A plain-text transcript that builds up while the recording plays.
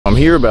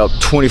here about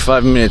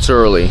 25 minutes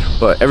early,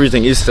 but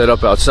everything is set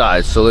up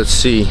outside, so let's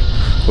see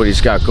what he's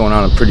got going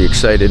on. I'm pretty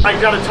excited. I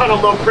got a ton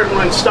of low print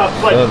run stuff,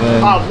 but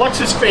what's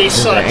his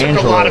face took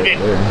a lot of it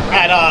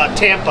at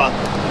Tampa,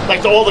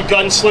 like all the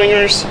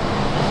gunslingers.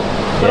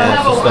 But I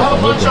have a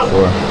bunch of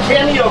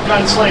cameo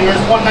gunslingers,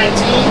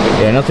 119.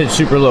 Yeah, nothing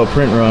super low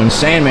print run.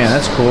 Sandman,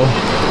 that's cool.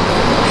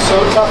 So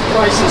tough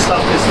price and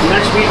stuff. This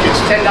next week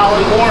it's $10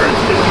 more,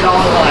 it's $50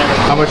 higher.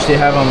 How much do you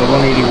have on the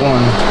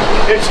 181?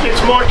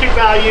 It's market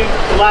value.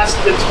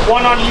 It's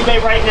one on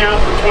eBay right now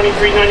for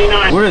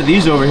 $23.99. What are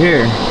these over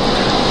here?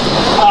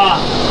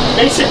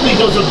 Basically,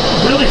 those are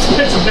really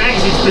expensive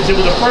magazines because they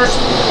were the first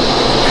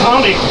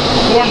comic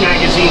porn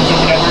magazines or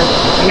whatever,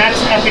 and that's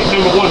Epic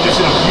 #1, just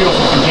in a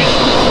beautiful condition.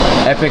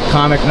 Epic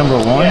comic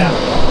 #1? Yeah,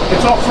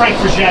 it's all Frank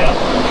Frazetta.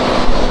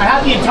 I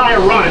have the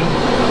entire run.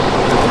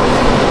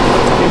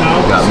 You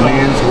know, got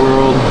Man's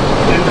World.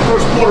 And the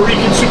first Puerto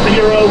Rican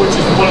superhero, which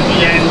is the one at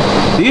the end.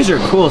 These are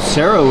cool.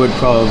 Sarah would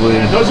probably.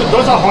 Yeah, those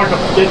are hard to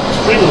get,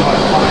 extremely hard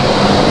to find.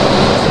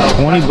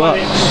 So 20 bucks.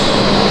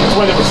 That's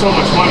why there was so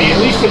much money. At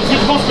least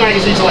most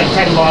magazines are like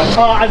 10 bucks.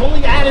 I've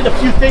only added a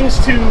few things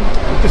to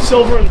the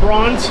silver and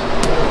bronze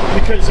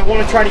because I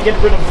want to try to get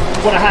rid of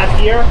what I have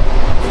here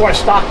before I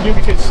stock new,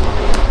 because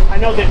I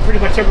know that pretty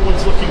much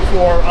everyone's looking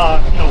for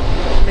you know,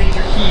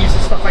 major keys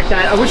and stuff like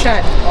that. I wish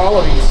I had all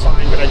of these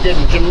signed, but I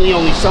didn't. Jim Lee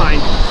only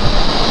signed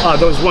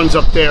those ones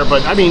up there,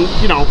 but I mean,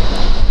 you know,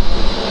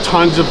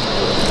 tons of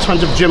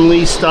Jim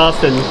Lee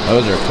stuff. And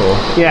those are cool.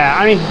 Yeah,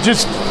 I mean,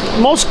 just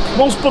most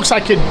books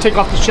I could take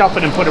off the shelf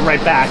and then put it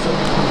right back,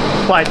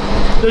 but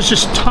there's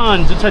just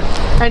tons.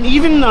 And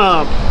even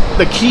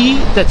the key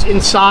that's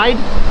inside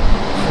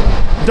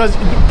does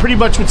pretty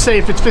much would say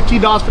if it's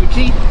 $15 for the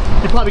key,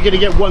 you're probably going to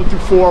get 1 through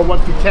 4, 1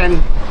 through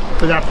 10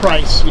 for that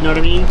price. You know what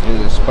I mean?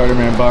 Here's a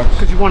Spider-Man box.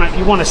 Because you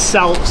want to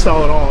sell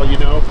it all. You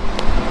know,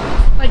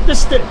 like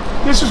this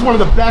is one of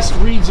the best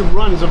reads and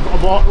runs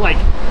of all. Like,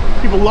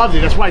 people loved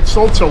it. That's why it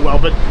sold so well.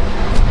 But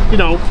you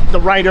know, the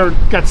writer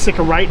got sick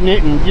of writing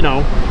it, and you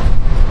know,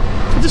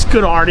 just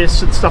good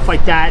artists and stuff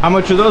like that. How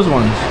much are those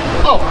ones?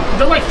 Oh,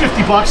 they're like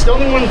 50 bucks. The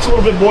only one that's a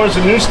little bit more is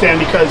a newsstand,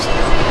 because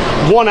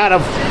 1 out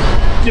of,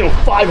 you know,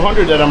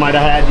 500 that I might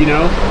have had, you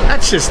know,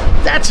 that's just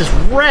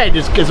red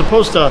as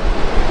opposed to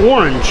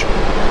orange.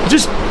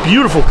 Just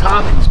beautiful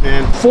copies,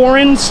 man.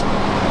 Foreigns,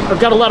 I've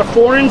got a lot of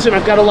foreigns, and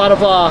I've got a lot of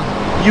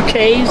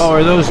UKs. Oh,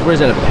 are those, where's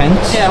that, a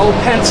Pence? Yeah, old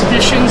Pence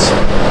editions.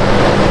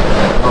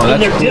 Oh, that's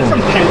and they're cool.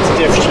 different Pence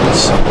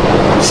editions.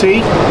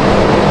 See?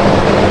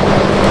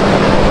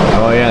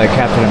 Oh yeah, the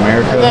Captain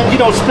America. And then, you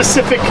know,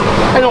 specific,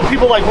 I know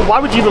people are like, well, why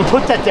would you even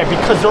put that there?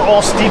 Because they're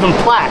all Stephen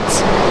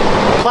Platts.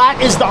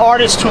 Platt is the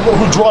artist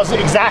who draws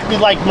exactly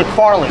like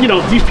McFarlane. You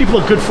know, these people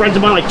are good friends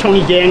of mine, like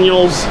Tony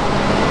Daniels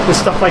and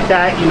stuff like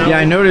that, you know? Yeah,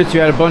 I noticed you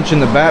had a bunch in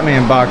the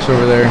Batman box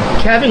over there.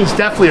 Kevin's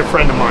definitely a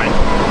friend of mine.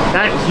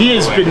 He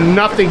has been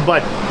nothing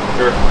but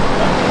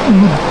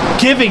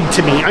giving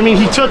to me. I mean,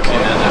 he took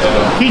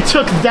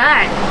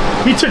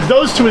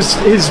those to his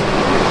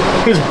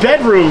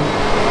bedroom,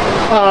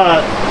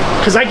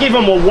 because I gave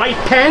him a white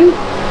pen,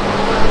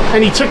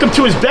 and he took them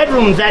to his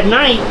bedroom that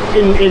night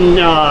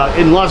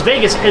in Las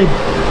Vegas, and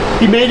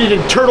he made it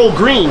in turtle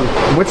green.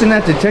 What's in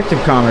that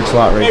Detective Comics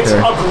lot right there? It's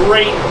a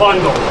great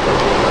bundle.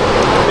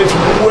 It's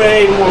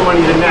way more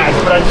money than that,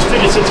 but I just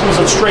figured since it was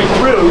a straight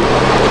through,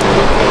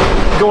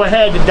 go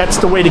ahead, that's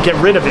the way to get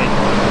rid of it.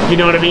 You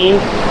know what I mean?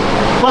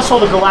 Plus all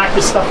the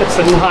Galactus stuff, that's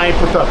the new hype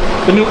with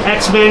the new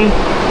X-Men.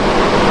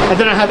 And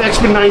then I have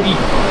X-Men 97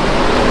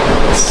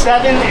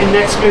 and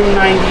X-Men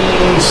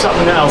 90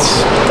 something else.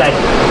 That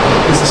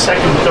is the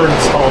second and third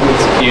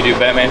installments. You do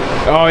Batman?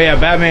 Oh yeah,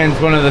 Batman's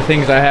one of the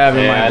things I have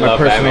in my love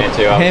personal. Batman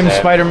too. Him,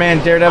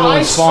 Spider-Man, Daredevil,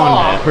 and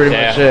Spawn. Pretty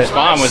much it.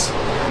 Spawn was,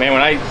 man,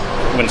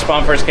 when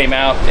Spawn first came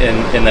out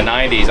in the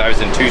 90s, I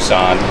was in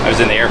Tucson. I was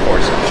in the Air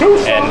Force.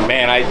 And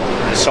man, I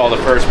saw the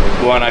first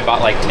one. I bought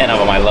like 10 of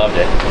them. I loved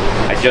it.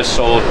 I just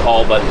sold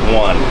all but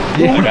one.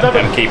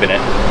 I'm keeping it.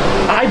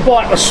 I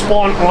bought a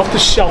Spawn off the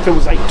shelf. It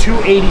was like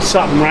 $280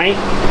 something, right?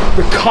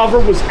 The cover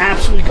was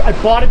absolutely, I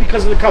bought it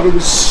because of the cover. It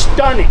was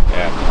stunning.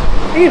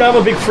 Yeah. You know, I'm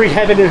a big freak,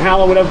 heaven and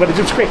hell or whatever, but it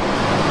was great.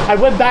 I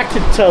went back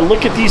to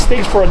look at these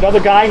things for another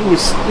guy who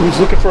was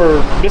looking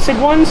for missing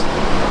ones.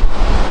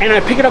 And I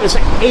pick it up, it's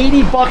like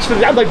 80 bucks for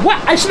that. I'm like, what?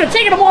 I should have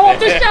taken them all off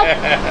this shelf.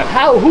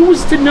 Who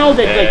was to know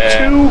that like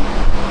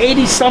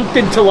 280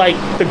 something to like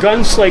the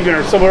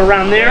Gunslinger or somewhere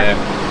around there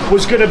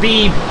was gonna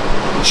be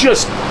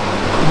just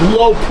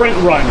low print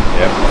run.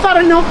 I thought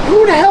I know,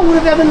 who the hell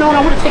would have ever known?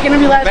 I would have taken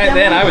every last Back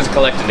then I was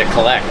collecting to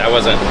collect. I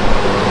wasn't,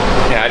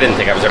 I didn't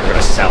think I was ever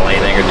gonna sell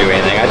anything or do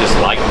anything. I just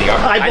liked the art.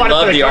 I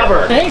love the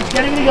artwork. Hey,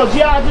 and he goes,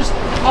 yeah, I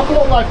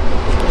bought like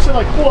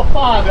 4 or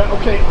 5.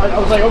 Okay, I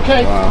was like,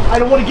 okay, I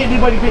don't want to get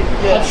anybody.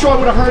 I'm sure I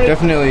would have heard it.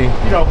 Definitely,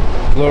 you know,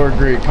 lower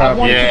grade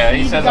copy. Yeah,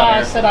 he says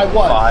I said I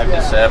was 5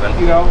 to 7.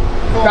 You know,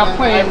 cool, got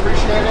playing. I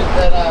appreciate it.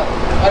 That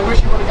I wish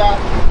you would have got,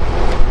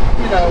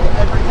 you know,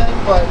 everything,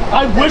 but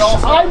I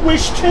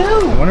wish too.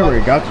 I wonder where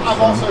he got this I'm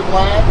from. also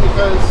glad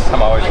because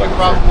I'm always I looking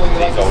probably, for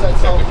like these I old said,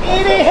 sell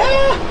Detective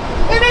Comics.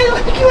 And they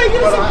look at you like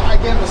But I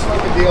gave him a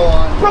smoking deal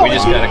on. Bro, We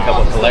just got a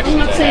couple collections. I'm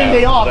not saying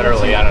they are.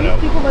 Literally, I don't know,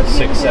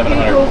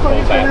 600-700 old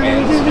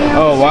Batmans.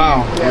 Oh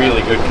wow.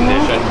 Really good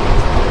condition.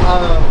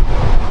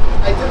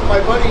 I did my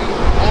buddy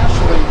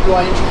Ashley, who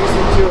I introduced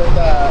him to at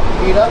the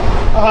meetup.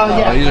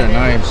 Yeah. Oh, these are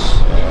nice.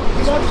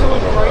 He's on what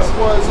the price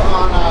was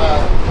on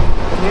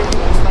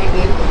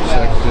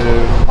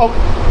Sective. Oh,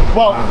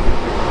 well,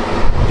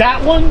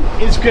 that one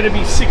is going to be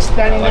 $6.99,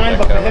 I like that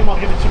but for cover. him, I'll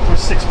give it to you for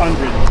 $600.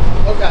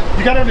 Okay.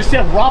 You got to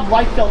understand, Rob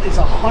Liefeld is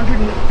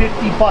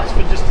 $150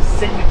 for just a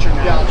signature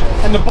now, Gotcha.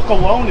 and the book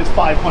alone is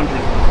 $500,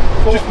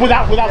 just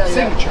without the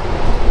signature.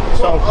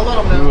 So, I'll let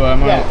him know. Ooh, I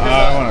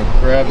want to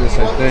grab this, I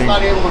He's think.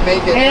 not able to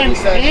make it. and he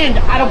said,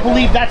 I don't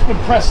believe that's been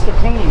pressed to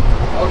clean,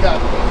 Okay.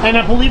 and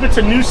I believe it's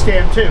a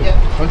newsstand too. Yeah.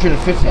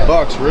 150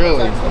 bucks,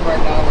 really? Text him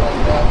right now.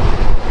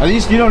 At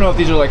least you don't know if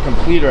these are like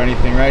complete or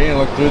anything, right? You didn't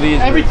look through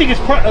these? Everything is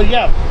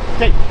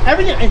everything.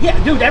 Yeah,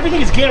 dude, everything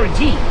is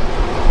guaranteed.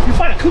 You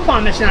find a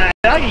coupon missing, I'll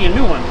get you a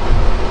new one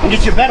and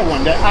get you a better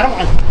one.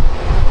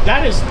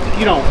 That is,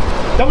 you know,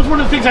 that was one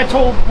of the things I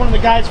told one of the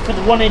guys for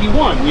the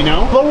 181. You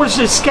know, lowers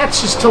his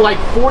sketches to like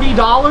 $40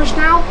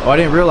 now. Oh, I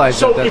didn't realize.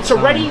 So that it's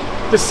already,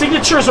 the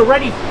signature is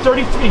already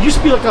 30. It used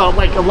to be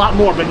like a lot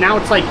more, but now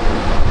it's like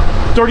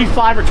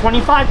 35 or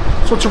 25.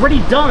 So it's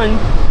already done,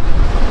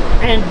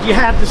 and you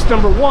have this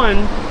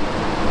 #1.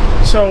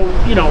 So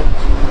you know,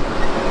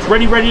 it's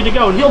ready to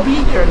go, and he'll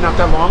be here not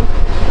that long.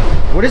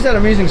 What is that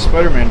Amazing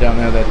Spider-Man down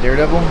there? That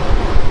Daredevil?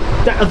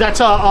 That's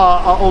a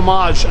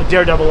homage, a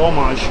Daredevil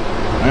homage.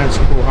 That's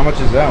cool. How much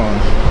is that one?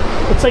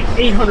 It's like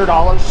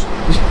 $800.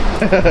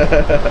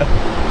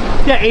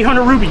 Yeah,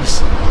 800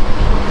 rupees.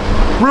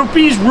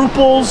 Rupees,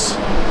 ruples,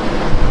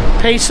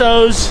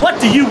 pesos. What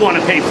do you want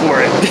to pay for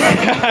it?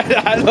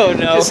 I don't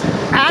know.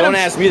 Don't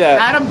ask me that.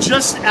 Adam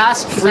just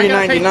asked.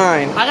 $3.99.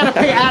 I gotta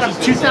pay Adam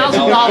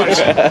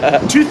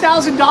 $2,000.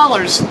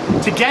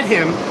 $2,000 to get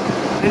him,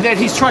 and then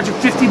he's charging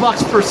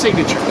 $50 per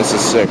signature. This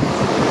is sick.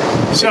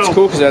 So It's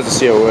cool because it has a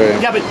COA.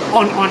 yeah, but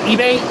on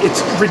eBay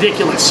it's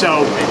ridiculous.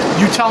 So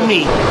you tell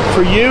me.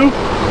 For you,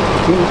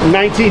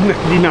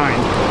 $19.99.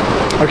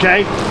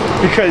 Okay,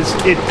 because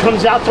it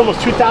comes out to almost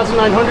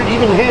 $2,900.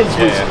 Even his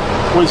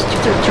was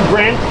two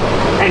grand,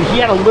 and he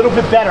had a little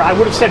bit better. I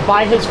would have said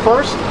buy his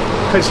first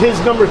because his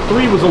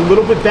 #3 was a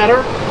little bit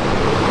better.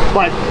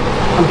 But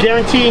I'm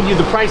guaranteeing you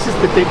the prices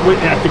that they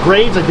went at the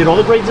grades. I did all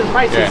the grades and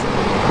prices. Yeah.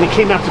 And it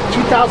came out to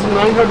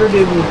 2,900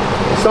 and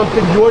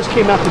something. Yours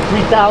came out to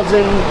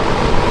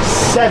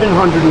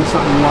 3,700 and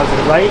something, was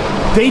it, right?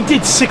 They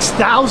did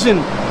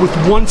 6,000 with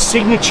one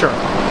signature.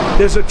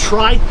 There's a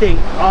try thing.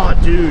 Oh,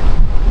 dude.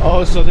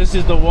 Oh, so this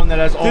is the one that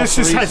has all This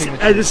three has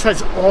signatures. this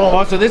has all.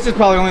 Oh, so this is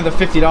probably only the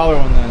 $50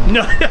 one then.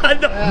 No,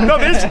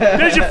 there's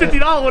your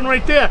 $50 one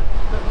right there.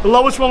 The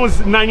lowest one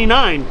was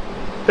 99.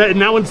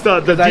 And that one's the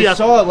I DF.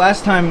 saw it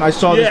last time I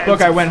saw this Yeah,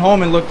 book. I went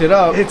home and looked it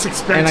up. It's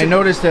expensive. And I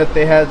noticed that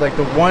they had like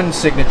the one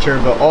signature,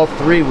 but all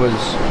three was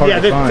hard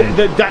Yeah, to find.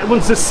 that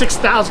one's the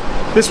 6,000.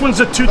 This one's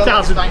the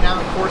 2,000.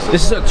 Dynamic forces.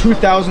 This is a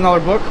 $2,000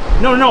 book?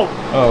 No.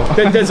 Oh.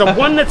 There's a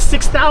one that's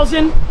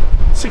 6,000.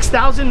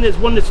 6,000. There's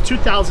one that's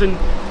 2,000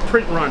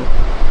 print run.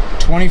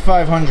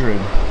 2,500.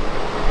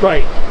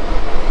 Right.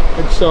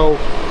 And so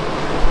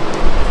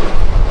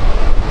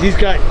these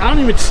guys, I don't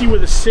even see where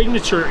the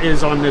signature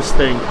is on this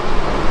thing.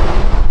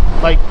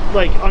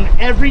 Like on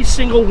every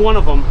single one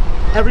of them,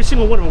 where's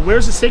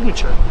the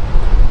signature?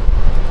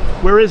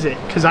 Where is it?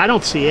 Because I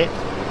don't see it.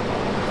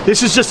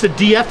 This is just a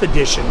DF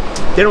edition.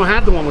 They don't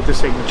have the one with the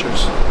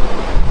signatures.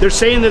 They're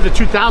saying they're the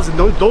 2,000.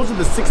 Those are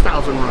the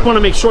 6,000 runs. I want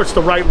to make sure it's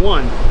the right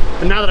one.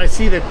 And now that I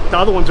see that the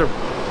other ones are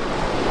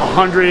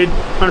 100,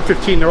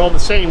 115, they're all the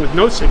same with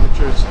no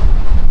signatures.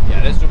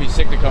 Yeah, this would be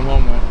sick to come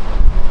home with.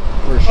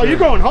 For sure. Oh, you're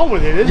going home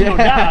with it, there's no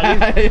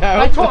doubt. Yeah,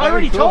 I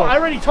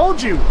already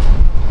told you.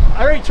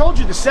 I already told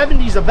you the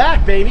 70s are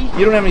back, baby.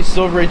 You don't have any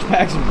Silver Age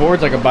packs and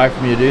boards I could buy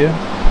from you, do you?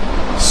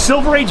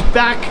 Silver Age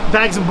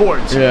bags and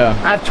boards. Yeah.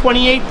 I have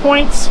 28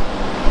 points.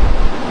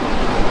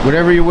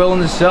 Whatever you're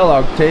willing to sell,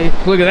 I'll take.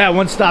 Look at that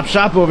one-stop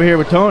shop over here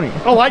with Tony.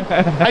 Oh,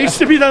 I used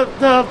to be the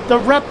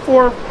rep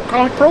for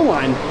Comic Pro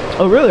Line.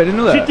 Oh, really? I didn't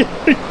know that.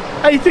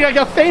 How do you think I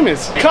got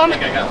famous? I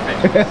think I got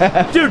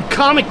famous. Dude,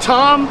 Comic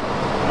Tom,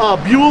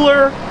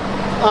 Bueller,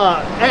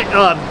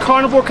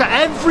 Carnivore,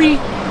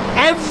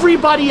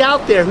 everybody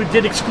out there who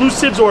did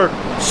exclusives or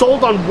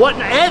sold on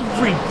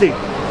everything.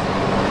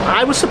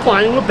 I was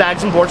supplying with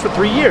bags and boards for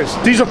 3 years.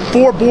 These are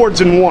 4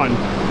 boards in one.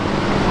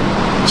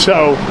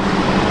 So,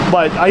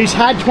 but I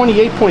had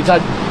 28 points. I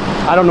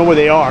don't know where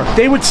they are.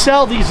 They would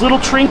sell these little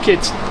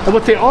trinkets, and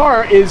what they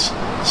are is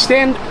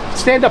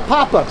stand-up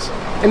pop-ups.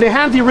 And they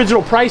have the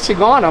original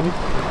pricing on them,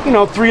 you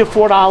know, $3 or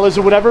 $4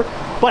 or whatever,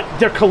 but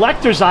they're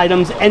collector's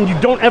items, and you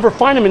don't ever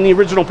find them in the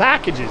original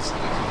packages.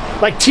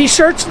 Like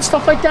t-shirts and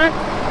stuff like that.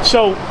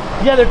 So,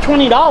 yeah, they're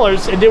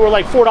 $20, and they were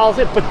like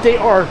 $4, but they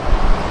are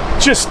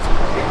just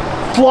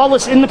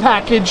flawless in the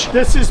package.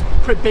 This is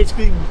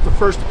basically the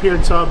first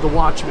appearance of The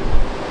Watchmen.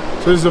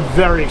 So this is a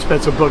very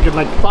expensive book. It's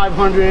like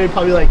 500,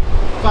 probably like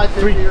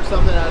 550 or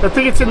something. I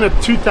think it's in the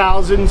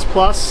 2000s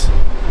plus.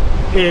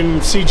 in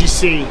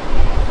CGC.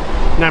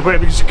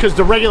 Because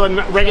the regular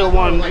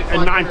one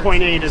at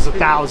 9.8 is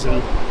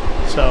 1,000.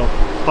 So,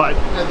 but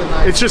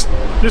it's just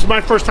this is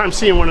my first time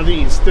seeing one of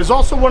these. There's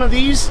also one of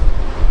these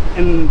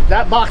in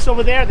that box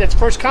over there. That's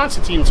First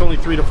Constantine. It's only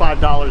 $3 to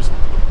 $5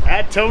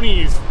 at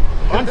Tony's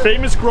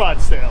Unfamous Garage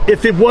Sale.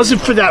 If it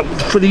wasn't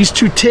for these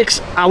two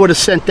ticks, I would have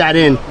sent that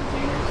in.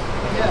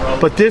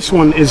 But this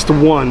one is the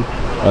one.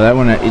 Oh, that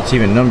one, it's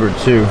even numbered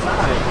too.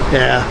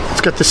 Yeah,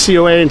 it's got the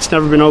COA and it's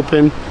never been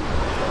opened.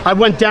 I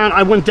went down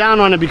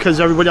on it because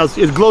everybody else,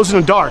 it glows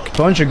in the dark.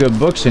 Bunch of good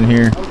books in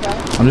here.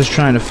 I'm just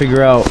trying to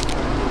figure out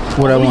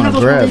what I want to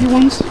grab.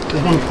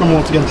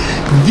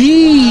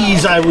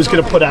 These I was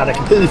gonna put out. I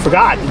completely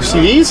forgot. You see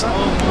these?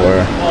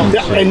 Where?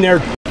 And they're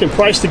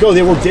priced to go.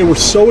 They were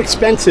so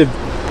expensive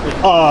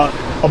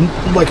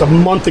like a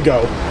month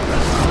ago.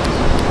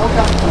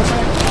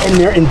 And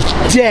they're in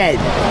dead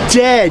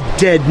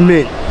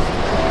mint.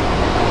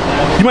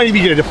 You might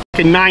even get a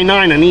fucking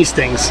 9.9 on these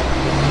things.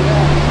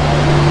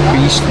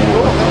 Beast.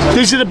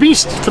 These are the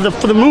beast for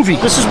the movie.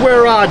 This is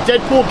where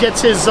Deadpool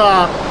gets his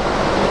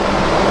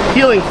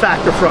healing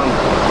factor from,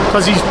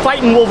 because he's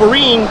fighting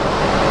Wolverine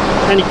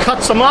and he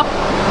cuts him up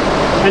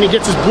and he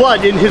gets his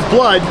blood in his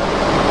blood,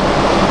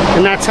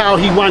 and that's how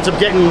he winds up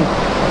getting,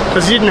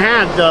 because he didn't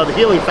have the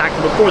healing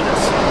factor before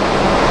this.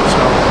 So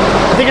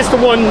I think it's the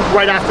one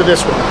right after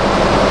this one.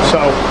 So,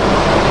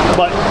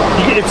 but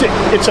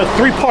it's a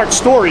 3-part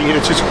story and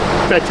it's just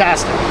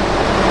fantastic.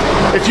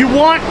 If you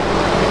want,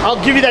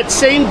 I'll give you that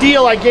same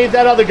deal I gave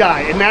that other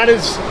guy, and that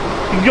is,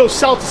 you can go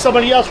sell it to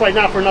somebody else right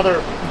now for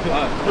another.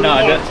 No,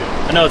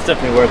 I know it's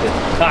definitely worth it.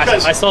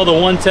 Gosh, I saw the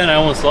 110, I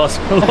almost lost.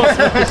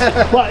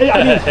 Well,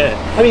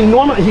 I mean,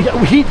 normally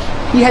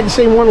he had the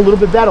same one a little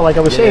bit better, like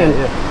I was saying,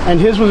 and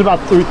his was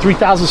about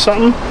 3,000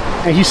 something,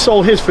 and he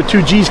sold his for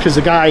 2 G's because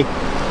the guy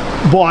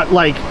bought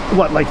like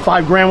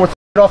 $5 grand worth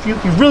off you.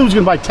 He really was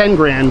gonna buy 10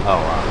 grand. Oh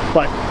wow.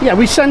 But yeah,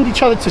 we send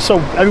each other so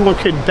everyone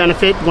could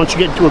benefit once you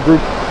get into a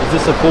group. Is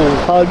this a full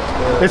hug?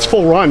 It's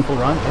full run. Full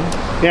run?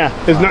 Yeah,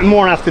 there's nothing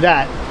more after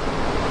that.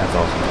 That's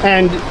awesome.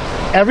 And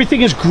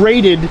everything is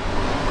graded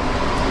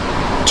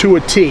to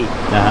a T.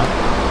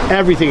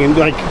 Everything, and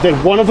like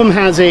one of them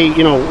has a,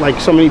 you know, like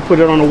somebody put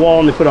it on a wall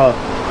and they put a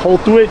hole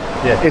through it.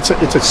 Yeah. It's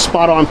a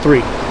spot on 3.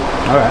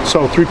 All right.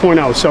 So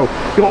 3.0. So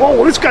you go, oh,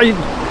 well, this guy.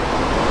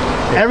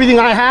 Everything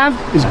I have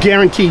is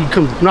guaranteed. You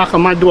come knock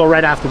on my door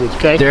right afterwards,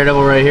 okay?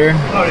 Daredevil right here.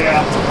 Oh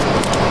yeah.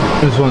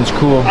 This one's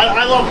cool.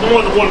 I love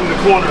more the one in the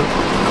corner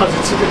because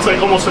it's like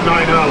almost a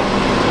 9.0.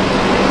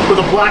 With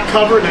a black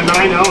cover and a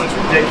 9.0, it's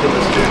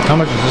ridiculous, dude. How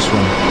much is this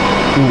one?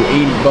 Ooh,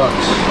 $80.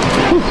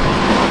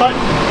 But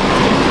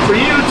for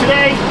you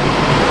today,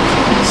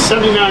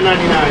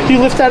 $79.99. Can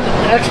you lift that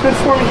X-Bit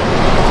for me?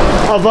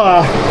 Of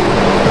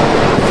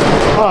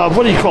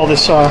what do you call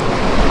this?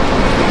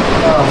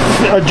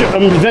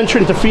 I'm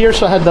venturing into fear,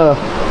 so I had the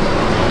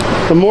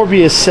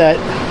Morbius set,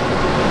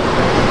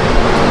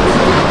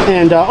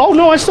 and oh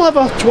no, I still have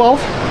a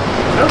 12.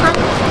 Okay.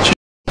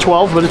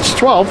 12, but it's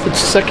 12. It's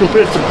second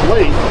it's a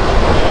blade,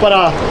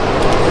 but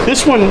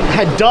this one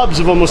had dubs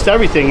of almost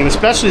everything, and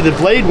especially the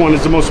blade one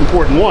is the most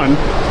important one.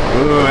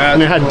 Ooh,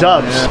 and it had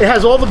dubs. Yeah. It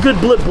has all the good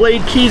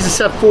blade keys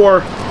except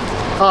for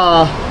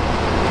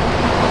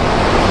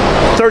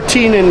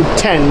 13 and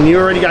 10. You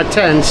already got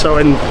 10, so,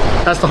 and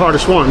that's the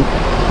hardest one.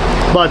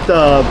 But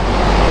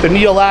the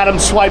Neil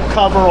Adams swipe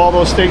cover, all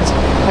those things.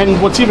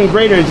 And what's even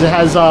greater is it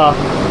has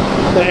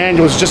the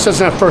annuals, just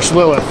doesn't have First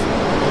Lilith.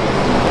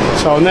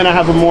 So, and then I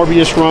have a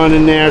Morbius run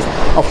in there,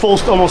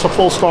 almost a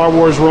full Star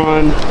Wars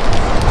run.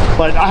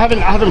 But I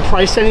haven't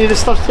priced any of this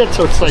stuff yet,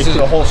 so it's like, this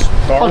is a whole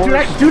Star Wars?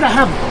 Dude, I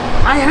have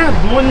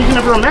more than you can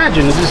ever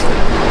imagine. It's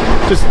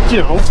just you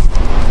know.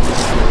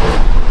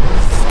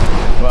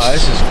 Wow,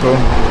 this is cool.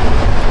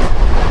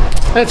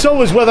 And it's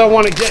always whether I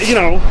want to get, you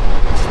know,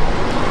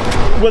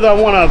 whether I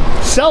want to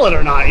sell it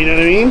or not, you know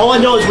what I mean? All I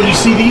know is when you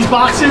see these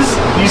boxes,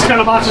 these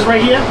kind of boxes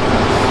right here,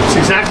 this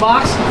exact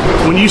box,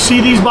 when you see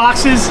these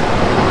boxes,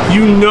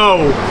 you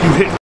know you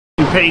hit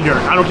pay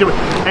dirt. I don't care what,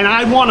 and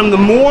I want them, the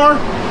more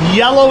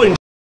yellow and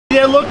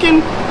they're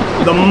looking,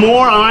 the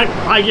more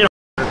I get,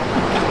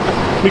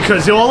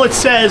 because all it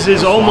says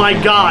is, oh my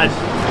God.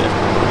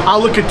 I'll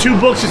look at 2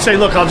 books and say,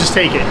 look, I'll just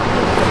take it.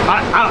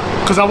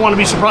 Because I want to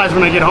be surprised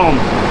when I get home.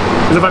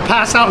 Because if I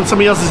pass out in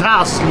somebody else's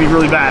house, it's going to be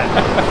really bad.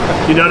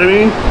 You know what I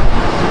mean?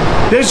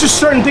 There's just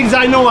certain things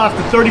I know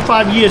after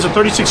 35 years or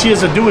 36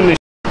 years of doing this.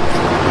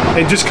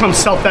 It just comes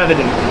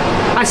self-evident.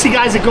 I see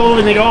guys that go over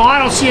and they go, oh, I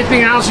don't see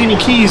anything, I don't see any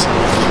keys.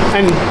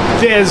 And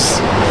there's,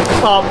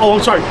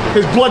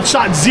 there's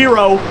Bloodshot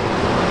Zero.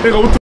 They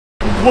go,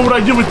 what would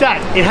I do with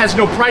that? It has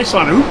no price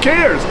on it. Who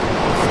cares?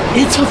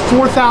 It's a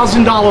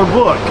 $4,000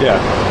 book. Yeah.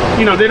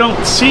 You know, they don't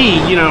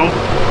see, you know,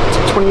 it's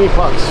 28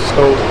 bucks.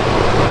 So,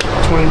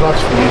 20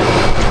 bucks for you.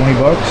 20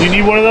 bucks? Do you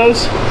need one of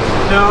those?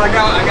 No, I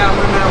got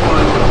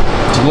one.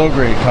 It's a low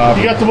grade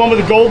copy. You got the one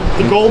with the gold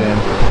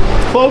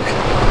cloak?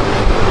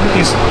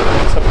 It's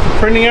a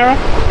printing error?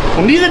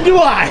 Well, neither do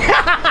I.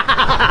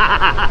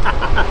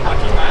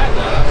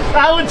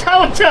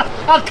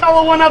 I'll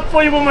color one up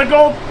for you with my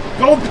gold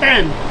gold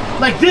pen.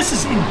 Like, this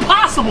is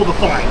impossible to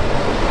find.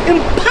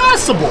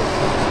 Impossible.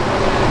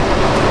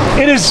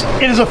 It is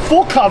a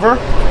full cover,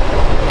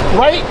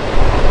 right?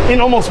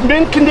 In almost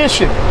mint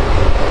condition.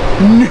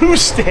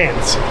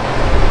 Newsstands.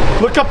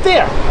 Look up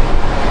there.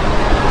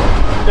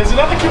 There's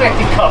another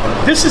connecting cover.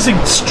 This is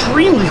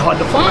extremely hard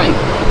to find.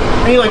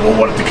 And you're like, well,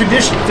 what if the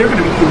conditions? They're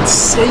going to be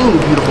insanely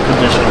beautiful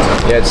conditions.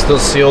 Yeah, it's still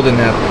sealed in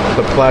the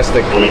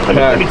plastic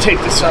Let me take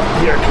this up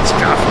here, because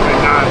God forbid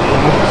not.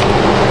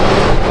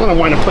 I don't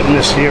wind up putting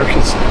this here,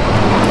 because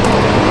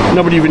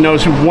nobody even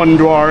knows who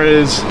Wondar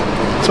is.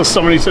 So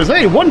somebody says,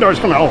 hey, Wondar's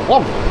coming out.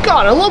 Oh,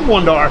 God, I love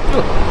Wondar.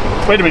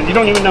 Wait a minute, you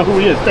don't even know who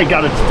he is. Thank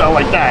God it's spelled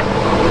like that.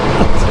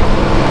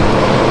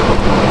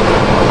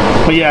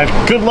 But yeah,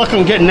 good luck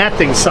on getting that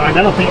thing signed.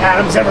 I don't think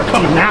Adam's ever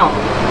coming out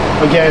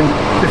again.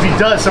 If he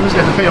does, somebody's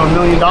going to pay him $1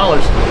 million.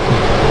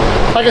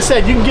 Like I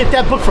said, you can get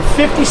that book for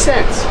 50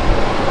 cents.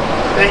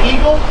 The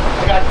Eagle,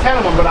 I got 10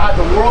 of them, but I had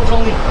the world's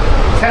only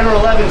 10 or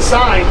 11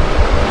 signed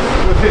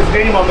with his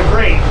name on the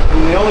grade,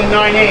 and the only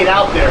 9.8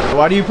 out there.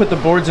 Why do you put the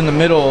boards in the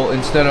middle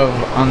instead of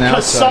on the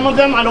outside? Because some of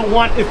them I don't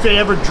want, if they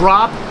ever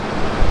drop,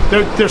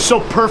 they're so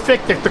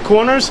perfect at the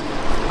corners,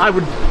 I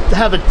would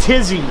have a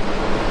tizzy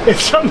if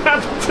something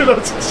happened to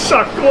those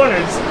sharp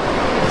corners.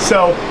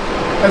 So,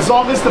 as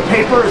long as the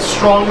paper is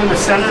strong in the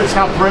center, it's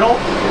not brittle,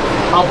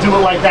 I'll do it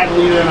like that and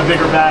leave it in a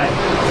bigger bag.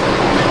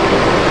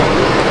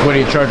 What are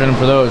you charging them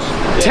for those?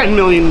 $10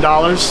 million.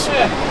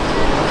 Yeah.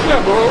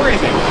 No, but what were you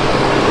thinking?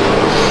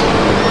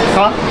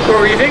 Huh? What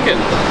were you thinking?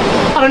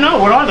 I don't know.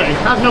 What are they?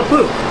 I have no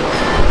clue.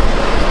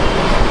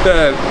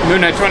 The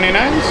Moon Knight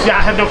 29s? Yeah,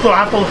 I have no clue.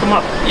 I have to look them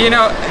up. You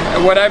know,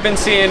 what I've been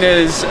seeing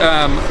is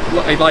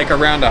like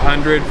around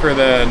 100 for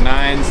the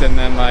 9s and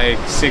then like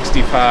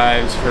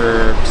 65s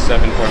for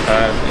 7.5,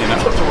 you know.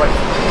 Those are like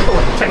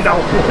 $10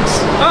 books.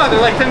 Oh,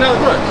 they're like $10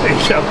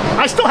 books.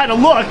 I still had to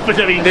look, but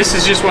I mean... This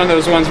is just one of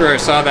those ones where I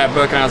saw that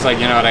book and I was like,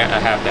 you know what, I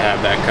have to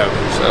have that cover,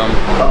 so.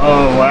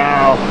 Oh,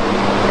 wow.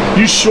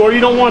 You sure you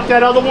don't want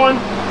that other one?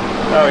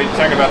 Oh, you're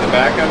talking about the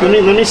back of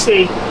it? Let me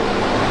see.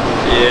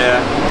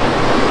 Yeah.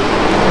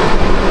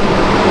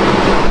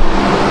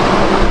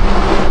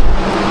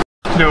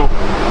 No,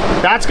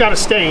 that's got a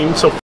stain,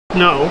 so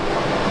no.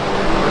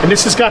 And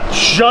this has got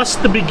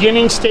just the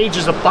beginning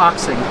stages of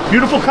boxing.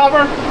 Beautiful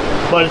cover,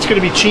 but it's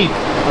gonna be cheap,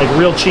 like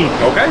real cheap.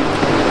 Okay.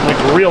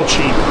 Like real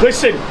cheap.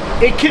 Listen,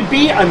 it could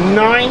be a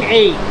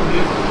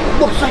 9.8.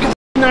 Looks like a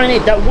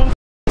 9.8. That one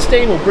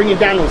stain will bring you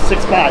down to a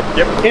 6.5.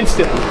 Yep.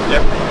 Instantly.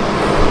 Yep.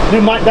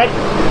 Dude,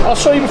 I'll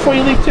show you before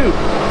you leave too.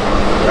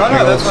 Oh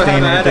no, that's what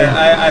happened.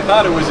 I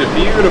thought it was a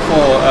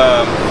beautiful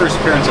first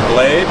appearance of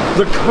Blade.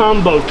 The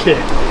combo kit.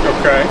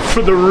 Okay.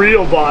 For the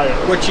real buyer.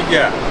 What you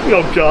got?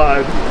 Oh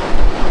God.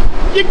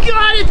 You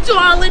got it,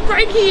 darling,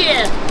 right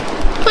here.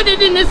 Put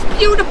it in this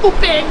beautiful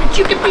bag that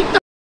you can beat the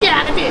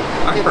out of it.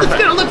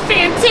 It's gonna look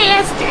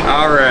fantastic.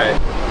 All right.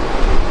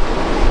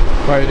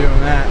 Why are you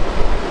doing that?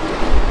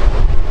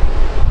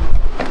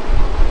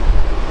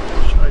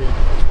 Show you.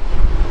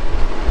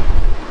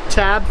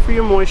 Tab for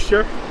your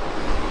moisture.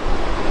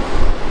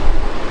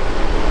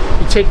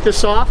 You take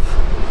this off.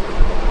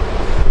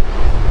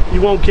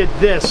 You won't get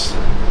this.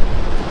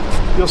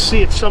 You'll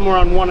see it somewhere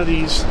on one of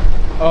these.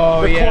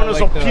 Oh, the corners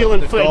like will peel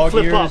and flip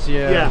ears, up.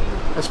 Yeah,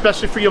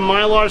 especially for your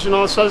Mylars and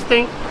all this other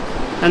thing.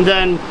 And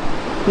then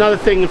another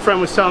thing a friend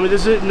was telling me,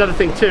 this is another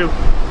thing too,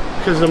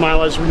 because of the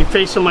Mylars, when you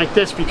face them like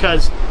this,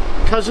 because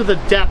of the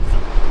depth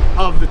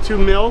of the 2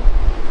 mil,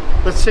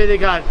 let's say they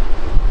got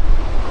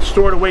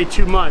stored away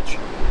too much,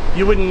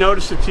 you wouldn't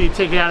notice it till you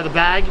take it out of the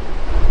bag.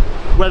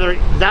 Whether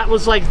that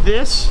was like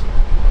this,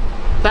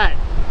 that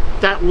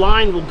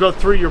line will go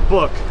through your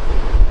book.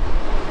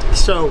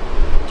 So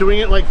doing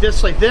it like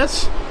this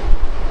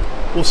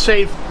will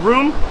save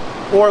room,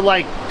 or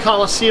like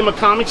Coliseum of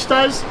Comics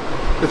does,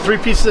 the 3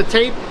 pieces of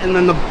tape and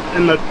then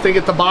the thing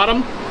at the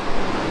bottom.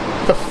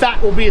 The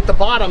fat will be at the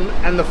bottom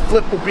and the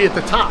flip will be at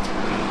the top.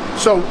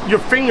 So your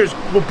fingers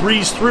will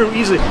breeze through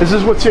easily. This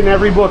is what's in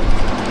every book,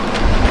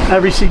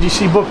 every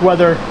CGC book,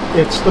 whether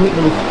it's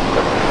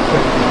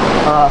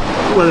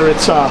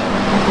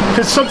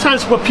because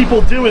sometimes what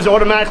people do is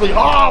automatically,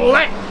 oh,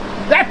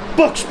 that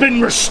book's been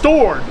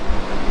restored.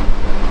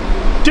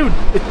 Dude,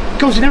 it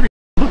goes in every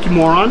book, you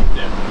moron.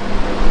 Yeah.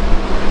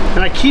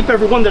 And I keep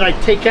every one that I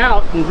take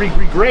out and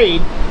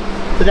regrade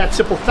for that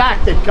simple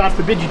fact that, God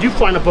forbid, you do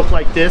find a book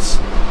like this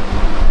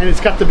and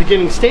it's got the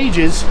beginning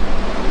stages,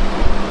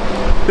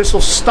 this will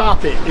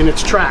stop it in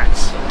its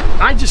tracks.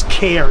 I just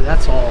care,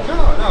 that's all.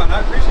 No, and I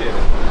appreciate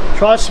it.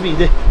 Trust me,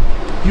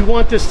 you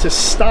want this to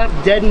stop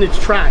dead in its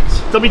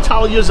tracks. Let me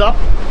towel yours up,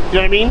 you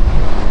know what I mean?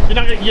 You're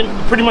not gonna, you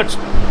pretty much,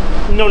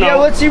 no. Yeah,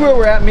 let's see where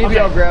we're at. Maybe Okay.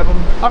 I'll grab them.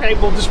 Okay,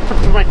 we'll just put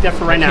them right there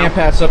for right now. Can't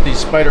pass up these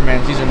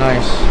Spider-Mans. These are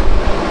nice.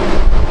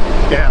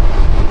 Yeah.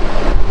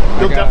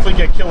 You'll definitely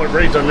get killer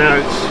grades on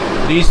that.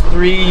 These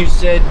 3 you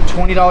said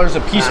 $20 a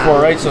piece for,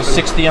 right? So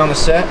 60 on the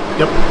set.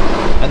 Yep.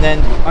 And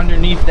then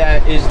underneath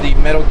that is the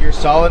Metal Gear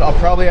Solid. I'll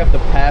probably have to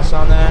pass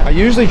on that. I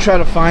usually try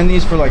to find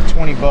these for like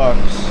 20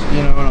 bucks,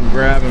 you know, when I'm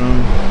grabbing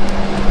them.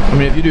 I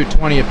mean, if you do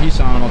 20 a piece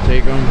on, I'll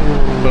take them.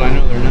 But I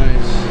know they're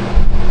nice.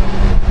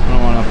 I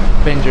don't want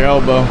to bend your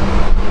elbow.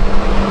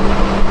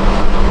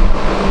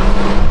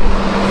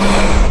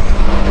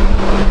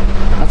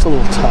 That's a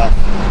little tough.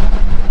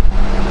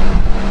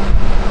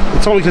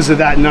 It's only because they're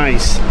that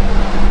nice.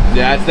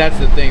 Yeah, that's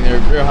the thing. They're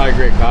real high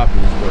grade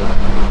copies, but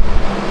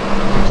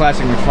the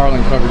classic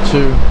McFarlane cover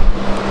too.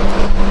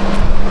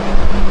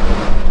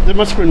 There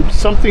must have been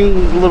something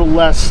a little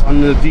less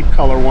on the deep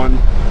color one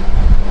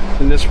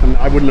than this one.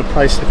 I wouldn't have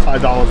priced it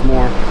 $5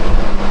 more.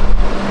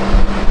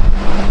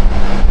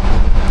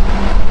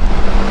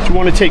 Do you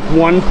want to take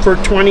one for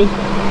 20?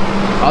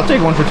 I'll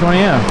take one for 20,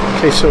 yeah.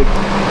 Okay, so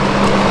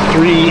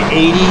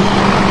 380.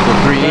 So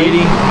 380.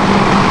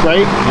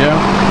 Right? Yeah.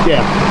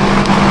 Yeah.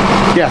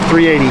 Yeah,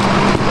 380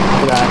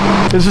 for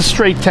that. This is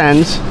straight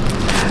 10s.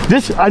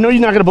 This, I know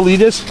you're not gonna believe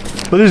this,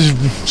 but this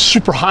is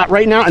super hot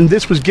right now, and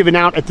this was given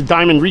out at the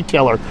Diamond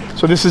Retailer.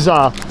 So this is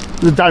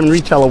the Diamond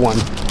Retailer one.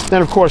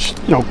 Then of course,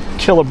 you know,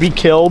 Kill or Be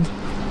Killed,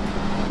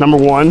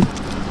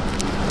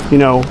 #1. You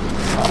know,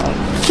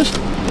 just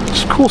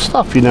cool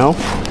stuff, you know.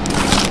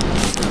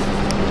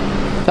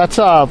 That's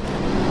the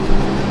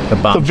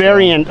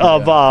variant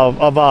of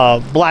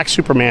Black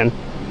Superman.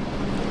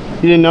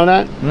 You didn't know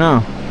that?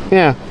 No.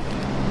 Yeah.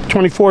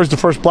 24 is the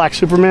first Black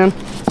Superman,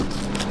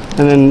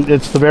 and then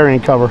it's the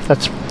variant cover.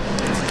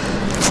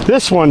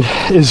 This one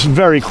is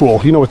very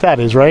cool. You know what that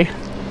is, right?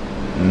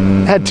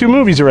 Had 2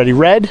 movies already.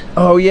 Red.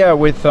 Oh yeah,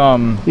 with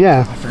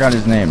Yeah. I forgot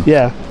his name.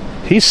 Yeah.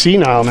 He's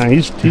senile now.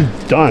 He's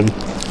done.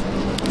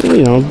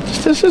 You know,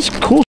 this is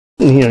cool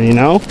in here. You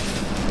know,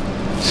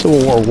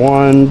 Civil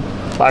War I,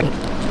 Black.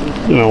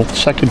 You know,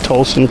 second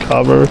Tolson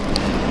cover.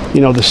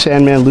 You know, the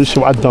Sandman,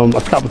 Lucy. I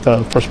forgot what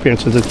the first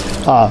appearance is.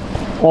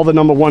 All the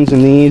 #1s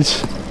in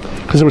these,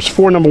 because there was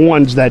 4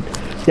 #1s that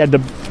you had to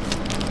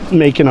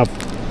make in a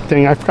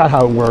thing. I forgot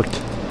how it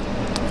worked,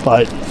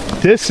 but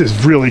this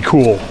is really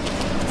cool.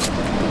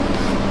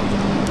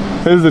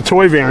 This is the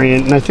toy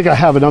variant, and I think I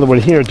have another one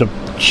here to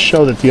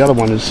show that the other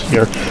one is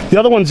here. The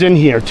other one's in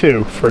here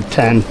too for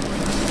 10,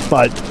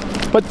 but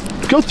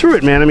go through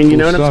it, man. I mean, you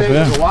know what I'm saying?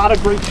 Yeah. There's a lot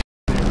of great.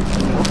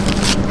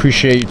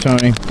 Appreciate you,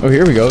 Tony. Oh,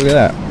 here we go. Look at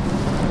that.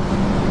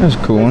 That's a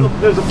cool one.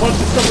 There's a bunch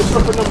of stuff for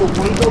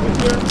 #1s over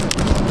here.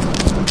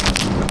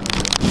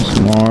 It's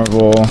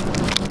Marvel.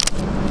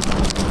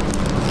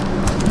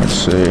 Let's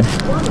see.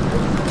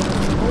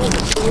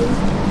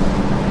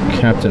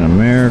 Captain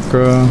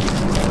America.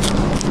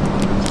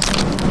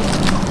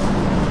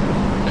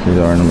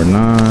 KR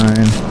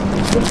 #9.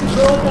 Does your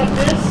girl got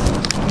this?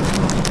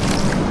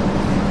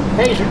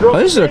 Hey, is your girl? Oh,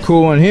 this is a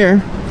cool one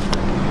here.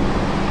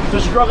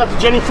 Does your girl got the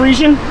Jenny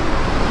Frisian?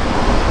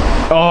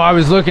 Oh, I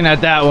was looking at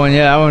that one.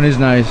 Yeah, that one is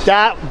nice.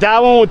 That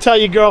one will tell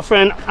your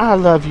girlfriend, "I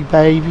love you,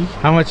 baby."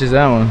 How much is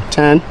that one?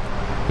 10.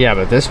 Yeah,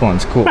 but this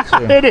one's cool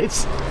too. It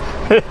is.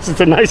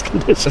 It's a nice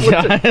condition.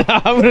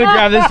 I'm gonna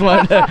grab this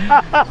one.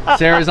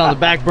 Sarah's on the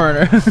back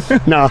burner.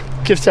 No,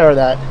 give Sarah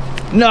that.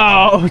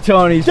 No,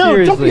 Tony, Dude, don't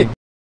seriously.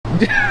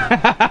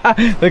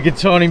 Look at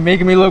Tony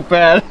making me look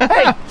bad.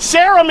 Hey,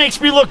 Sarah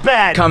makes me look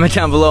bad. Comment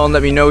down below and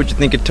let me know what you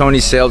think of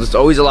Tony's sales. It's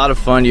always a lot of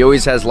fun. He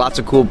always has lots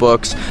of cool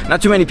books.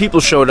 Not too many people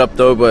showed up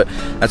though, but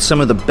that's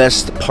some of the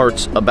best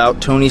parts about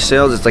Tony's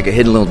sales. It's like a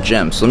hidden little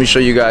gem. So let me show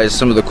you guys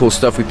some of the cool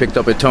stuff we picked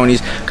up at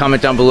Tony's.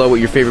 Comment down below what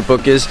your favorite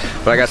book is,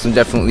 but I got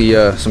definitely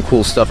some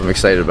cool stuff I'm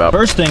excited about.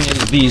 First thing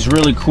is these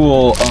really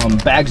cool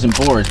bags and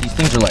boards. These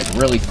things are like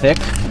really thick.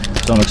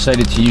 So I'm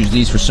excited to use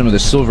these for some of the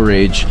Silver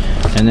Age.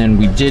 And then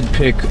we did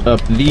pick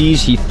up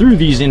these. He threw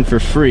these in for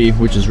free,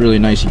 which is really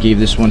nice. He gave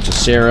this one to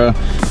Sarah.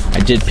 I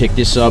did pick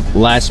this up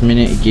last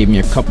minute. It gave me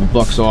a couple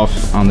bucks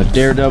off on the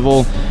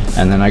Daredevil.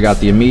 And then I got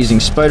the Amazing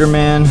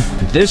Spider-Man.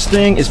 This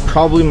thing is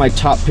probably my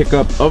top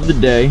pickup of the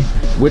day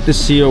with the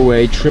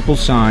COA, triple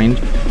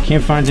signed.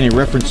 Can't find any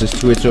references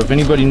to it, so if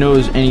anybody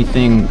knows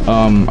anything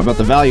about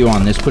the value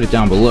on this, put it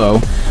down below.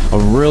 A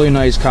really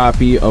nice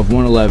copy of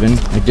 111.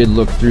 I did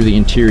look through the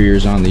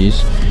interiors on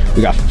these.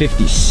 We got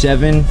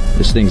 57.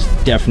 This thing's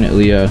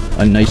definitely a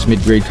nice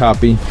mid-grade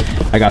copy.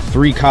 I got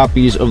 3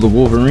 copies of the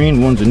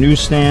Wolverine. One's a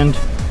newsstand.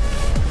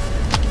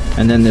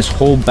 And then this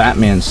whole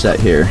Batman set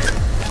here,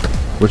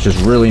 which is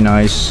really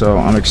nice. So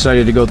I'm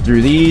excited to go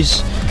through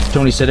these.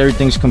 Tony said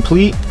everything's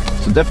complete.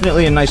 So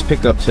definitely a nice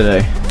pickup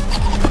today.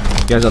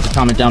 You guys have to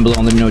comment down below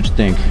and let me know what you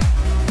think.